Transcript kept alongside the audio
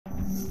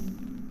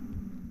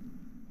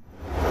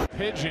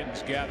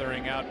pigeons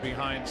gathering out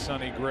behind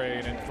Sonny Gray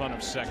and in front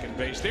of second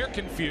base. They're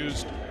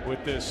confused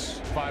with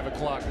this 5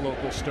 o'clock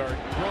local start.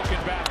 Broken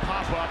bat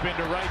pop up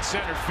into right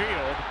center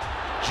field.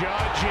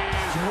 Judge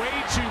is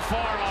way too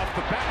far off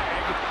the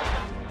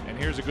bag. And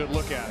here's a good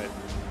look at it.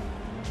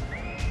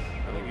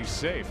 I think he's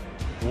safe.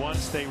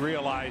 Once they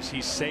realize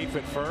he's safe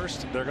at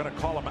first, they're going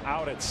to call him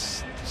out at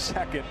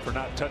second for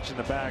not touching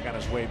the bag on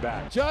his way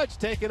back. Judge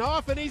taking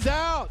off, and he's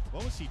out.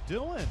 What was he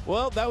doing?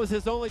 Well, that was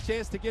his only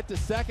chance to get to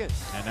second.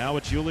 And now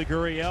it's Yuli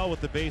Gurriel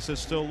with the bases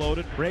still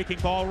loaded. Breaking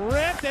ball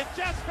ripped and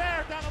just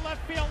fair down the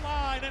left field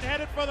line and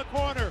headed for the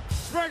corner.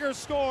 Springer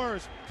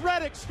scores.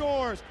 Reddick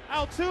scores.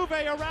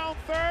 Altuve around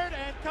third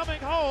and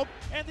coming home.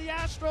 And the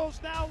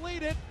Astros now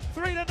lead it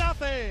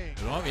 3-0.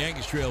 The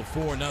Yankees trail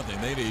 4-0.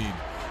 They need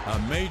a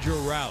major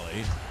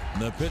rally.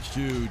 The pitch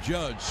to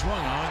Judge,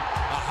 swung on,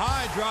 a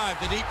high drive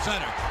to deep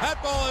center. That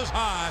ball is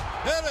high,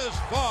 it is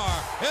far,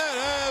 it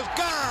is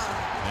gone!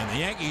 And the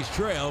Yankees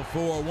trail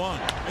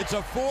 4-1. It's a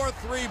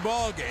 4-3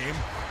 ball game.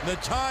 The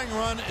tying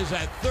run is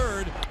at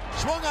third.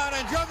 Swung on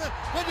and driven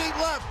to deep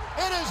left.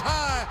 It is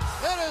high,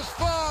 it is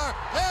far,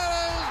 it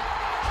is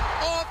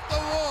off the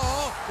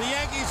wall. The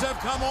Yankees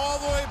have come all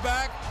the way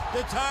back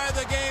to tie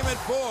the game at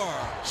 4.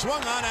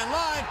 Swung on and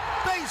line,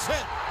 base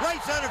hit, right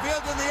center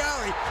field in the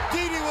alley.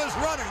 Didi was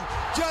running.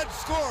 Judge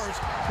scores.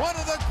 One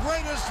of the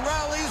greatest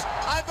rallies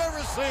I've ever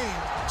seen.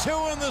 2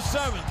 in the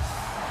 7th,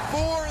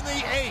 4 in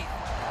the 8th.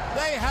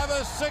 They have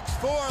a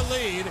 6-4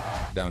 lead.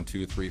 Down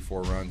 2, 3,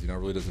 4 runs, it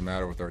really doesn't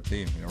matter with our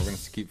team. We're going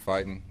to keep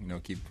fighting,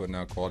 keep putting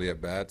out quality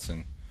at bats,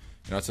 and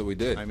that's what we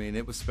did. I mean,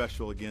 it was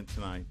special again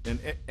tonight, and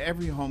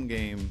every home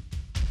game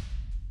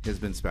has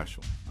been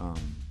special.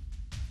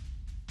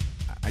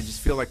 I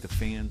just feel like the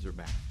fans are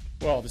back.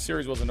 Well, the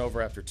series wasn't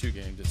over after 2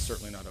 games. It's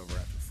certainly not over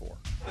after 4.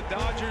 The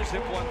Dodgers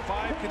have won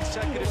 5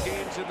 consecutive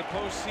games in the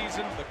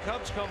postseason. The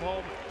Cubs come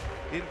home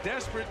in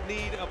desperate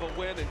need of a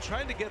win and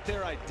trying to get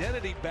their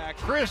identity back.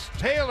 Chris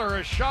Taylor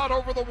is shot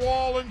over the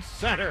wall in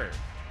center,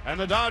 and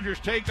the Dodgers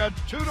take a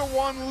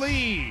 2-1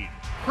 lead.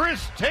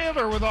 Chris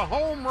Taylor with a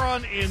home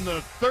run in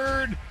the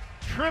 3rd,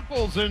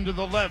 triples into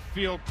the left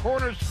field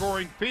corner,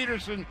 scoring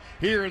Peterson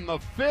here in the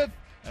 5th.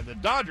 And the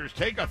Dodgers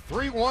take a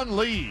 3-1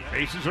 lead.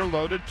 Bases are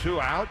loaded, 2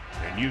 out.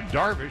 And Yu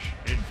Darvish,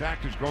 in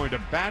fact, is going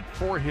to bat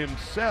for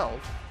himself.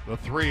 The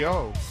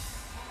 3-0.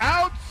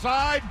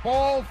 Outside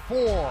ball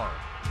 4.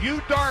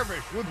 Yu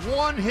Darvish with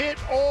 1 hit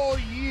all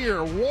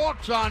year.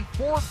 Walks on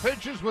 4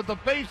 pitches with the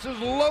bases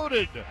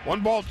loaded.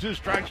 1 ball, 2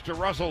 strikes to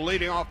Russell,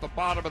 leading off the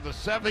bottom of the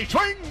 7th. He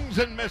swings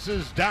and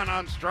misses down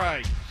on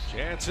strikes.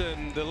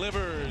 Jansen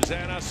delivers,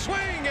 and a swing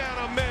and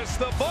a miss.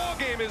 The ball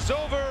game is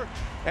over,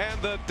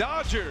 and the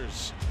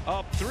Dodgers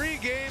up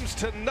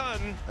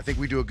 3-0. I think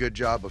we do a good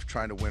job of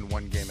trying to win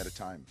 1 game at a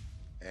time.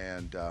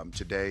 And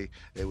today,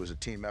 it was a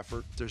team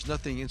effort. There's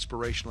nothing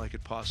inspirational I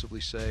could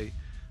possibly say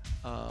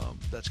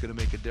that's going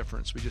to make a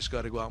difference. We just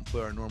got to go out and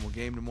play our normal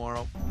game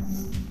tomorrow.